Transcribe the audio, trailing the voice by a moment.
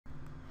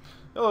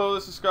Hello,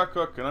 this is Scott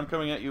Cook, and I'm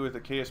coming at you with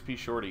a KSP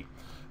Shorty.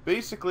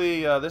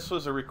 Basically, this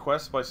was a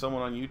request by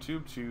someone on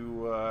YouTube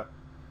to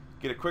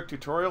get a quick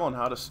tutorial on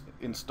how to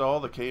install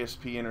the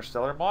KSP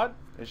Interstellar mod.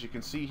 As you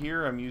can see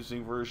here, I'm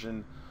using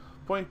version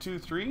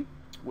 0.23,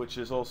 which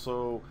is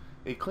also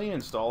a clean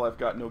install. I've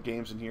got no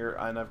games in here,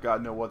 and I've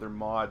got no other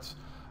mods.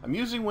 I'm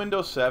using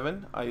Windows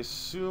 7. I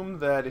assume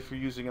that if you're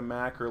using a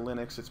Mac or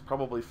Linux, it's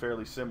probably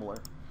fairly similar.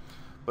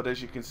 But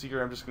as you can see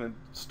here, I'm just going to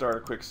start a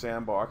quick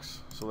sandbox,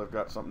 so I've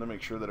got something to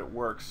make sure that it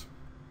works.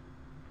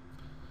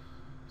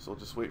 So I'll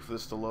just wait for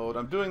this to load.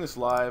 I'm doing this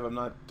live. I'm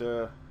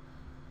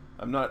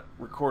not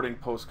recording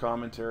post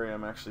commentary.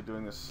 I'm actually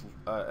doing this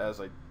as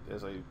I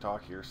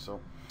talk here. So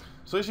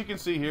as you can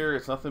see here,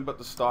 it's nothing but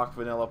the stock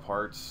vanilla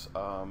parts.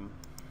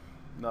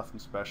 Nothing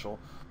special.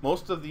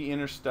 Most of the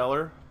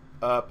Interstellar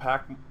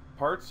pack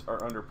parts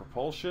are under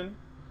propulsion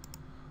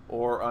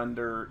or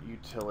under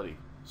utility.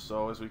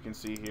 So as we can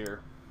see here,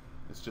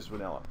 it's just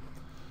vanilla.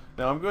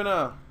 Now I'm going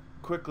to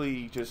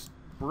quickly just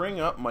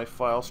bring up my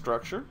file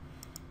structure.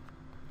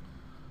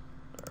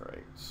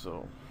 Alright,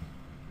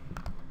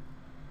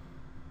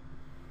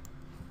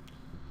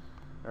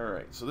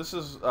 so this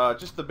is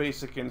just the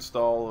basic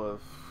install of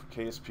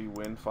KSP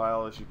Win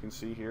file, as you can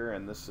see here,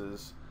 and this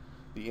is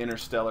the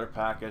Interstellar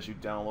pack as you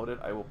download it.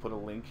 I will put a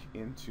link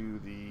into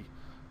the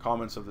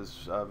comments of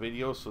this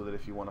video so that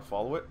if you want to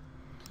follow it.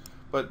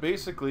 But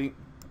basically,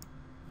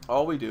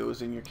 all we do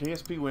is in your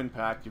KSP Win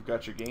pack, you've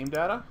got your game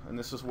data, and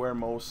this is where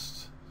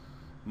most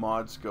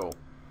mods go.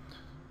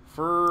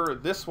 For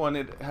this one,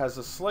 it has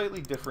a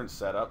slightly different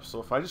setup. So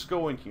if I just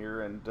go in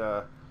here and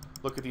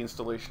look at the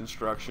installation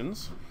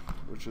instructions,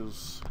 which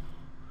is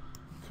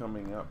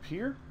coming up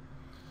here.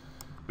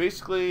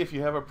 Basically, if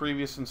you have a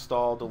previous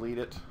install, delete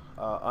it.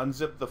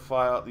 Unzip the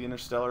file, the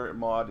Interstellar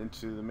mod,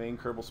 into the main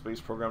Kerbal Space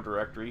Program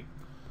directory,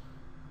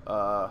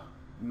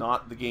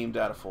 not the game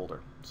data folder.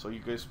 So you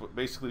guys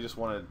basically just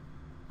want to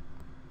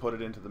put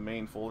it into the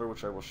main folder,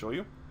 which I will show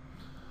you.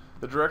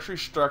 The directory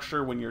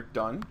structure when you're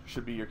done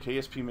should be your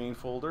KSP main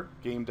folder,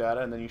 game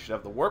data, and then you should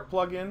have the warp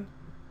plugin,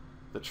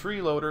 the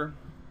tree loader,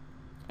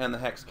 and the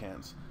hex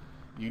cans.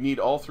 You need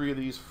all three of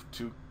these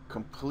to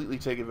completely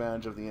take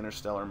advantage of the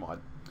Interstellar mod.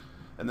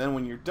 And then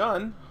when you're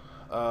done,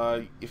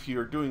 if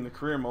you're doing the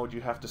career mode, you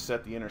have to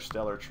set the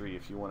Interstellar tree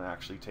if you want to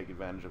actually take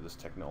advantage of this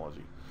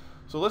technology.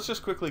 So let's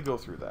just quickly go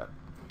through that.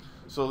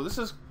 So this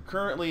is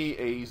currently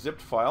a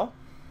zipped file,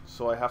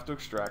 so I have to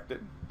extract it.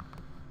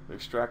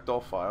 Extract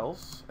all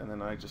files, and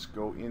then I just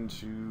go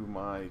into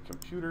my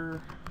computer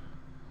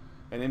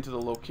and into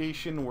the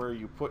location where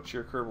you put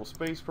your Kerbal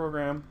Space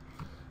Program.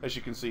 As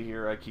you can see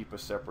here, I keep a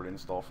separate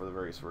install for the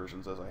various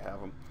versions as I have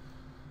them,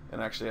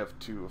 and I actually have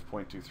two of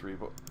 0.23,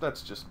 but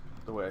that's just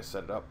the way I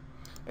set it up.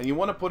 And you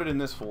want to put it in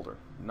this folder,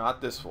 not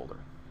this folder.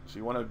 So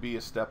you want to be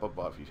a step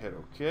above. You hit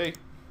OK,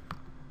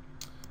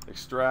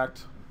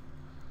 extract.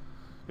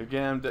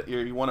 Again,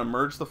 you want to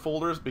merge the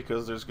folders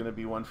because there's going to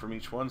be one from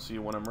each one, so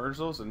you want to merge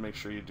those and make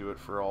sure you do it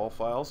for all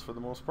files for the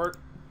most part.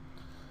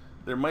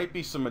 There might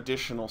be some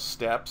additional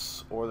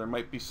steps, or there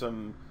might be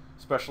some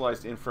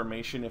specialized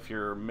information if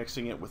you're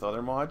mixing it with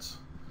other mods,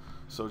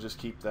 so just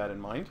keep that in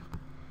mind.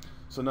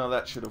 So now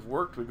that should have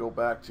worked. We go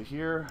back to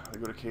here, we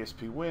go to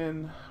KSP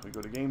Win, we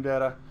go to game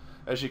data.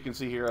 As you can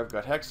see here, I've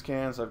got hex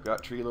cans, I've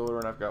got tree loader,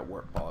 and I've got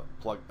warp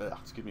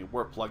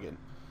plugin.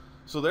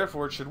 So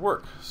therefore it should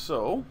work.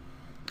 So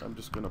I'm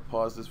just going to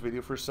pause this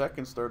video for a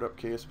second, start up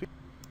KSP.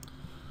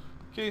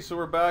 Okay, so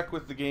we're back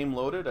with the game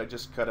loaded. I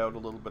just cut out a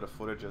little bit of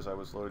footage as I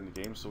was loading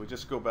the game. So we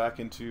just go back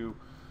into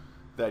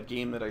that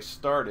game that I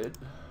started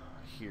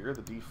here,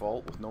 the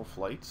default with no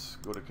flights.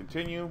 Go to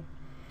continue.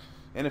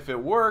 And if it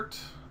worked,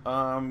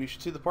 you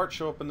should see the parts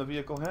show up in the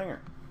vehicle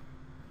hangar,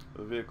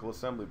 the vehicle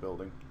assembly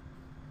building.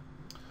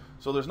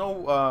 So there's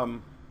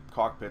no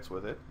cockpits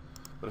with it.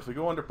 But if we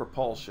go under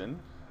propulsion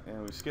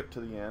and we skip to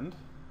the end,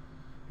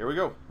 here we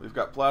go. We've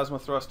got plasma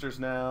thrusters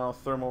now,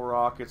 thermal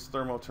rockets,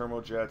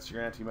 thermojets,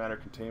 your antimatter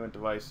containment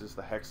devices,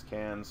 the hex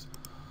cans,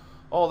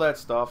 all that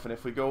stuff. And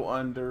if we go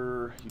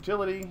under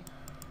utility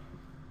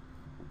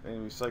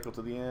and we cycle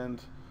to the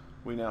end,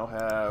 we now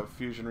have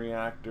fusion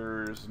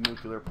reactors,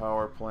 nuclear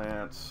power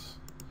plants,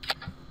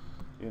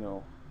 you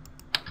know,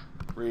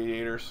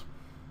 radiators,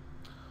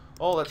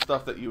 all that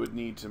stuff that you would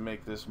need to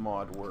make this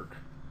mod work.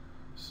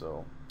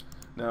 So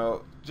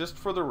now, just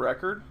for the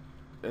record,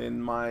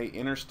 in my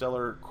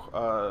Interstellar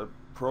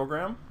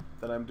program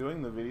that I'm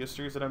doing, the video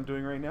series that I'm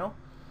doing right now,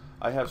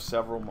 I have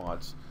several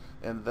mods,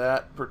 and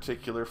that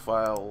particular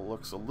file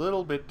looks a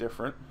little bit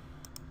different.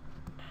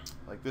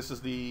 Like, this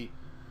is the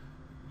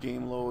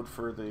game load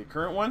for the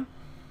current one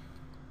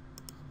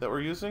that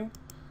we're using.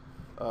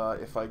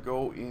 If I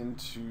go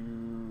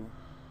into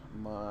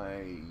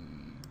my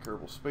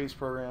Kerbal Space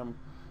Program,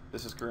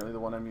 this is currently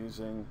the one I'm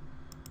using.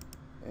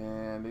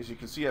 And as you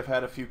can see, I've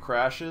had a few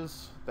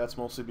crashes. That's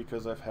mostly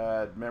because I've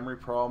had memory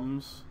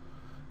problems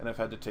and I've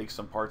had to take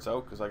some parts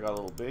out because I got a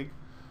little big.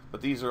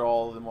 But these are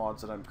all the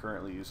mods that I'm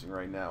currently using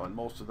right now, and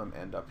most of them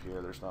end up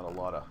here. There's not a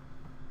lot of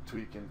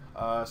tweaking.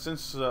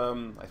 Since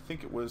I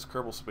think it was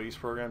Kerbal Space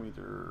Program,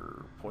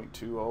 either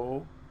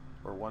 0.20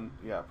 or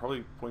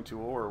probably 0.20,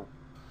 or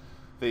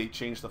they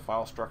changed the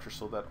file structure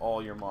so that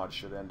all your mods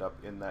should end up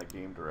in that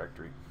game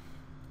directory.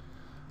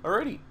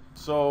 Alrighty,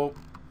 so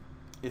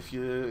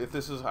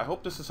I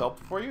hope this is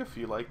helpful for you. If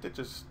you liked it,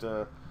 just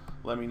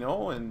let me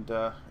know, and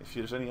if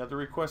there's any other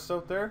requests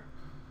out there,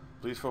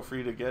 please feel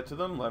free to get to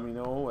them. Let me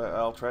know.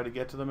 I'll try to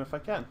get to them if I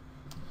can.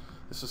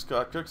 This is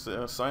Scott Cooks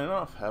signing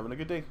off. Having a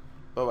good day.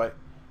 Bye-bye.